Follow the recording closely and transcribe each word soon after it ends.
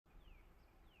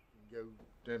go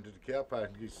down to the cow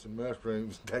patch and get some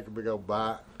mushrooms and take a big old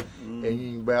bite, and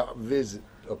you can about visit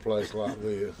a place like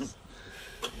this.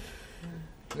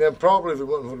 Now, probably if it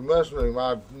wasn't for the mushroom,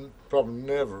 I'd probably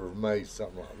never have made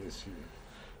something like this here,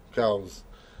 because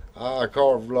I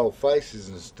carved little faces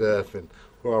and stuff, and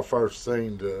where I first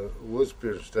seen the wood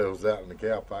spirit stuff was out in the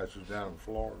cow patch, was down in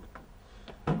Florida.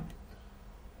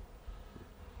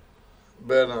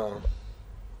 But I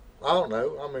don't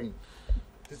know. I mean,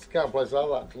 this is the kind of place I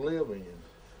like to live in.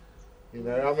 You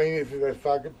know, I mean, if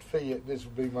I could fit, this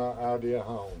would be my ideal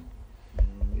home.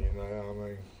 You know, I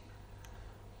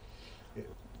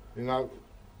mean, I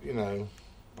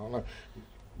don't know.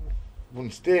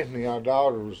 When Stephanie, our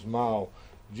daughter, was small,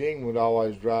 Jean would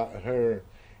always write her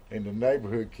and the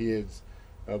neighborhood kids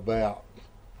about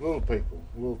little people,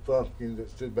 little thumpkins that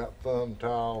stood about thumb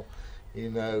tall. You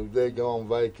know, they'd go on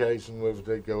vacation with us,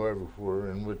 they'd go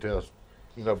everywhere, and we'd tell,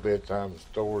 bedtime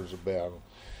stories about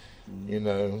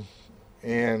them,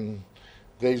 And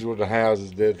these were the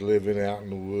houses they'd live in out in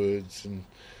the woods, and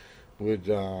we'd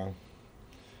go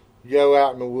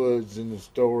out in the woods in the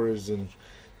stories, and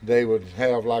they would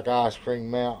have like Ice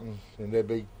Cream Mountain, and they'd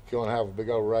be going to have a big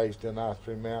old race down Ice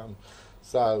Cream Mountain.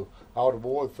 So all the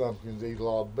boy thumpkins eat a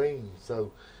lot of beans,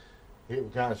 so he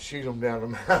would kind of shoot them down the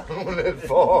mountain when they'd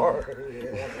far.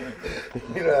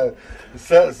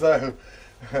 So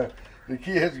the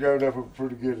kids growing up with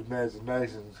pretty good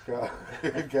imaginations, Well,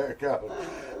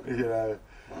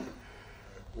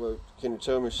 can you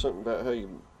tell me something about how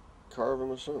you carve them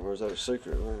or something, or is that a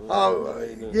secret?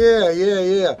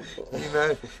 Yeah.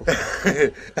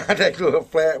 I take little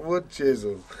flat wood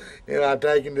chisels, and I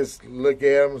take and just look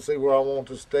at them and see where I want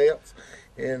the steps,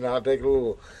 and I take a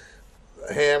little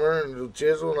hammer and a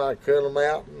chisel, and I cut them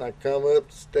out, and I come up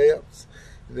the steps,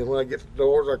 and then when I get to the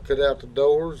doors, I cut out the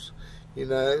doors. This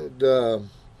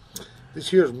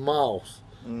here's moss.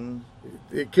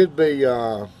 It could be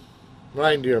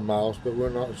reindeer moss, but we're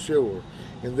not sure.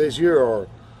 And these here are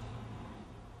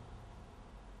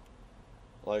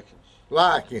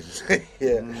lichens.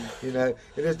 Yeah, and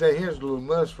this down here's little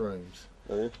mushrooms.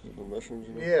 Oh, yeah, little mushrooms.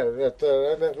 Yeah, that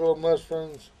little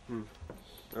mushrooms.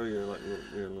 Oh, yeah, like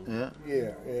little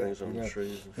things on the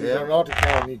trees. They're not the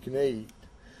kind you can eat.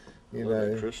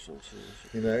 Crystals.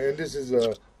 And this is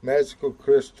a magical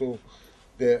crystal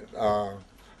that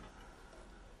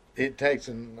it takes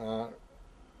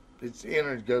its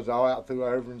energy goes all out through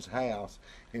Ervin's house,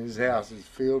 and his house is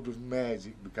filled with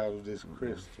magic because of this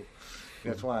crystal.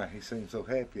 That's why he seems so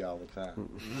happy all the time.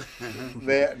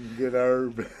 That and good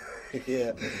herb,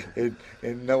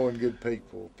 and knowing good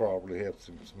people probably helps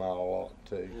him smile a lot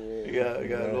too. You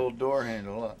got a little door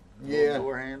handle, huh? Yeah.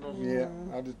 Door handle. Yeah.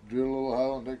 I just drill a little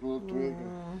hole and take a little twig.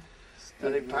 Are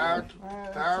they power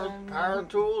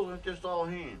tools or just all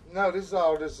hand? No, this is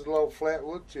all just little flat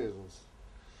wood chisels.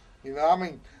 In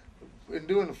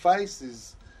doing the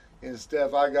faces and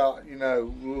stuff, I got,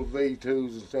 little V2s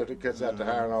and stuff that cuts out the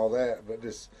hair and all that. But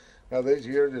these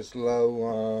here are just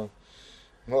low,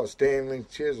 Stanley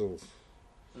chisels.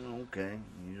 Okay.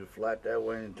 You just flat that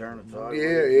way and turn it sideways.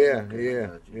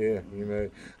 Yeah.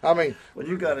 I mean. Well,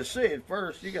 you got to see it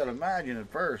first. You got to imagine it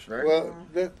first, right? Well,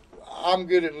 I'm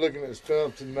good at looking at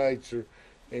stumps in nature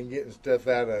and getting stuff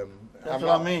out of them. That's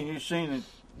what I mean. You've seen it.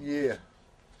 Yeah.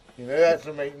 That's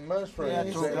from eating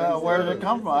mushrooms. Where does it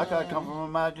come from? I got to come from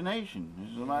imagination.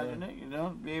 It's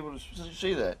imagination. Be able to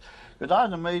see that. Because I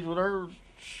was amazed with her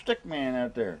stick man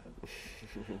out there.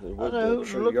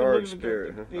 The yard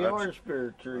spirit. The yard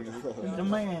spirit tree. The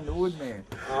man, the wood man.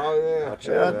 Oh, yeah. I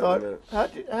thought,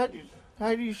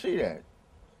 how do you see that?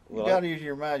 You got to use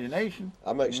your imagination.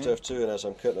 I make stuff too, and as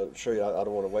I'm cutting up the tree, I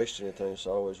don't want to waste anything,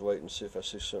 so I always wait and see if I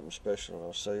see something special, and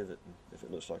I'll save it. If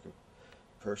it looks like a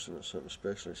person or something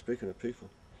special. Speaking of people,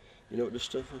 you know what this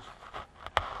stuff is?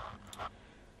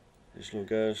 These little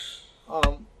guys.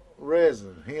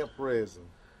 Resin, hemp resin.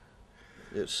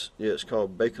 It's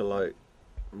called Bakelite,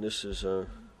 and this is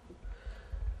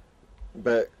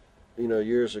back,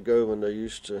 years ago when they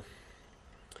used to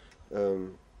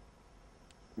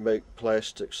make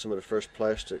plastics, some of the first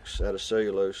plastics out of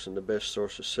cellulose, and the best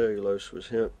source of cellulose was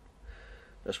hemp.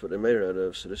 That's what they made it out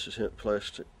of. So this is hemp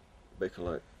plastic,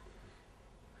 Bakelite.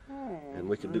 And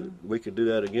we could do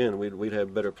that again. We'd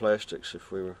have better plastics if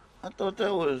we were. I thought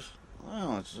that was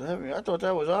it's heavy. I thought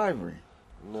that was ivory.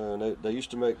 No, they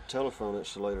used to make telephone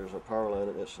insulators or power line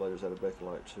insulators out of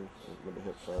Bakelite too, with the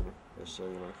hemp fiber. That's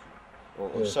cellulose.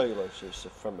 Well, cellulose is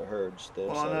from the herds.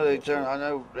 Well, I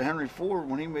know Henry Ford,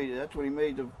 when he made that's what he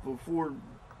made the Ford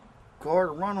car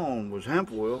to run on was hemp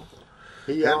oil.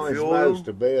 He always knows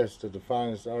the best of the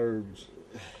finest herbs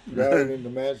grown in the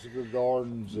magical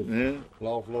gardens of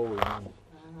La Florida.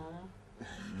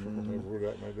 whatever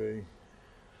that may be.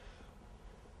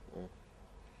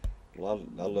 Well,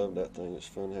 I love that thing. It's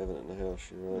fun having it in the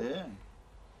house. You're right. Yeah.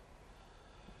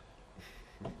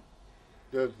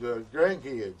 The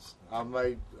grandkids, I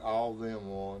made all of them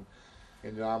one,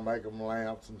 and then I make them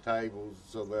lamps and tables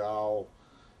so they all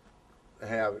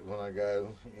have it when I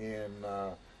go. And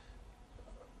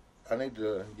I need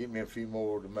to get me a few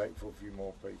more to make for a few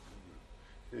more people.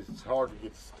 It's hard to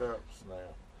get the stumps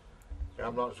now. And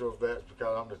I'm not sure if that's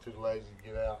because I'm just too lazy to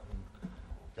get out and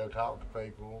go talk to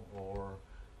people, or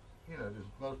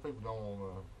just most people don't want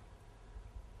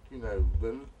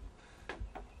to.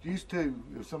 Used to,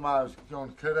 if somebody was going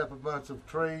to cut up a bunch of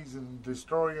trees and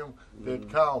destroy them, they'd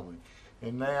call me.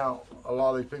 And now, a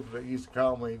lot of these people that used to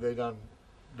call me, they done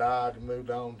died and moved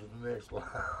on to the next life.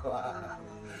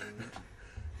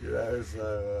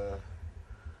 So,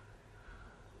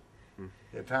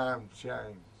 yeah, times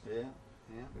change. Yeah.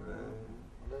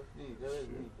 That's neat. That is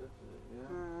neat.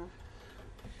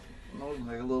 It looks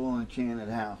like a little enchanted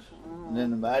house. And then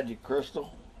the magic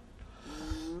crystal.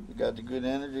 You got the good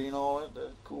energy and all that.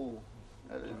 That's cool.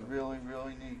 That is really,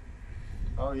 really neat.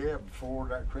 Oh yeah, before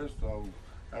that crystal,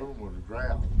 that room was a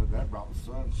drought, but that brought the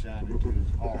sunshine into his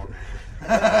heart.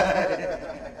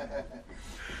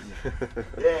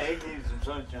 Yeah, he needs some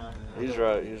sunshine. He's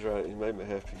right. He made me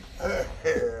happy.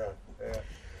 Yeah.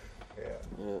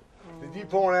 Did you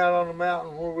point out on the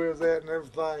mountain where we was at and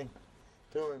everything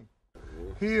to him?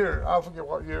 Here, I forget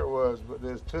what year it was, but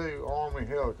there's 2 Army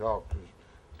helicopters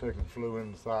flew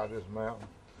in the side of this mountain.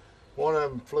 One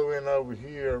of them flew in over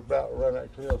here, about right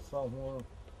that cliff somewhere,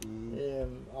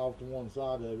 and off to one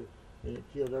side of it, and it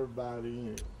killed everybody in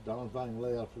it. The only thing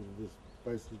left was just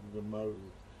basically the motor.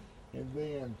 And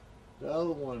then the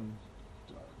other one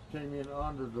came in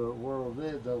under the world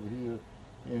edge over here,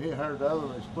 and it heard the other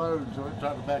one explode, so it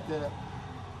tried to back up,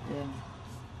 and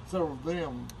several of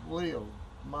them lived.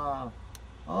 My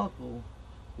uncle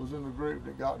was in the group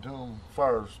that got to him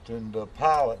first, and the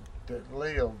pilot that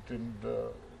lived in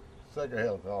the second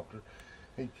helicopter,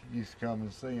 he used to come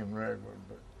and see him regularly,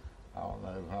 but I don't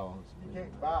know how. You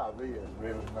can't buy this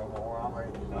really no more. I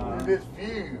mean, this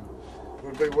view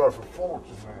would be worth a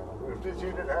fortune now. If this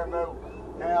you didn't have no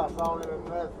house on it or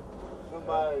nothing,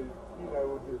 somebody,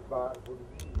 would just buy it for the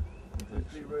view. You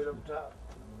see right up top,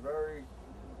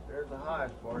 there's the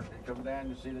highest part. You come down,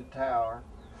 you see the tower,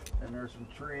 and there's some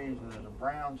trees, and there's a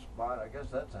brown spot. I guess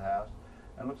that's a house.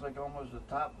 And it looks like almost the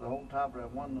whole top of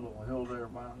that one little hill there,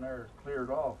 mountain there, is cleared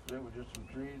off. There was just some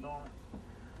trees on it.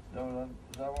 Is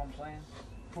that what I'm saying?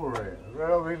 Where? Right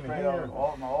over in Straight here.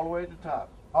 all the way to the top.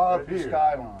 All Right up to the here.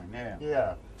 skyline, yeah.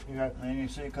 Yeah. And then you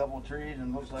see a couple of trees,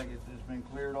 and it looks like it's been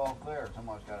cleared off there.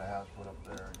 Somebody's got a house put up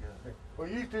there, I guess. Well,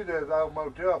 used to there's an old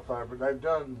motel up there, but they've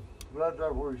done right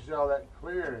there where you saw that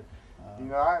clearing.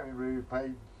 I haven't really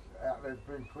paid out there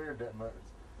been cleared that much.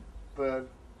 But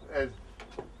as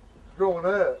growing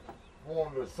up, one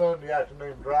of the Sunday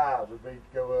afternoon drives would be to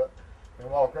go up and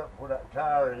walk up where that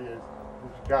tower is,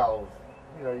 because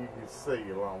you can see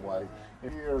a long way.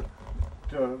 And here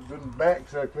to the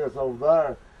backside cliffs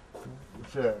over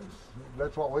there,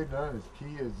 that's what we done as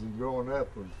kids and growing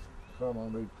up, was come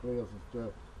on these cliffs and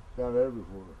stuff, got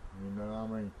everywhere. I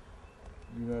mean,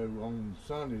 on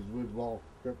Sundays we'd walk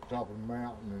up the top of the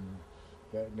mountain and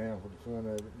back down for the fun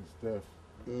of it and stuff.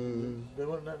 There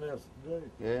wasn't nothing else to do.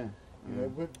 Yeah.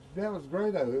 But that was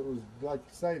great though. It was like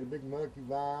you say, the big monkey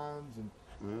vines and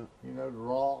the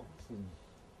rocks and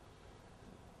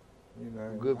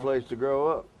Good place to grow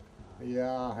up.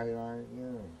 Yeah,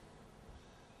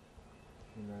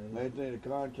 Main thing, the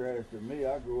contrast to me,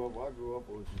 I grew up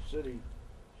with the city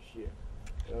shit.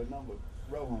 Number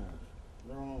row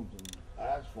homes and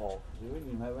asphalt. We didn't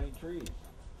even have any trees.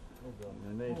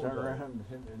 And they turn around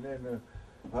and then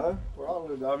where I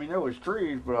lived, I mean, there was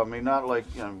trees, but I mean, not like,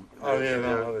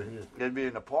 it'd be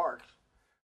in the parks.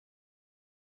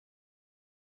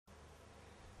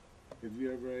 Have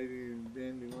you ever ate any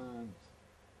dandelions?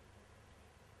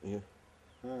 Yeah.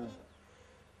 Huh?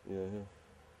 Yeah.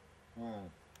 Why?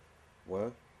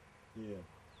 Why? Yeah.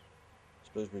 It's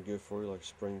supposed to be good for you, like a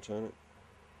spring tonic.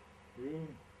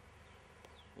 Really?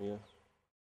 Yeah.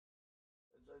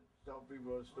 I tell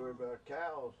people a story about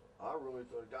cows. I really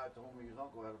thought a guy told me his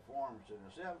uncle had a farm. He said,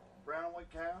 "See that brown and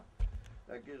white cow?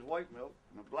 That gives white milk,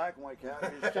 and the black and white cow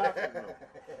gives chocolate milk."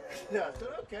 Yeah, I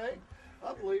said, "Okay,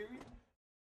 I believe you."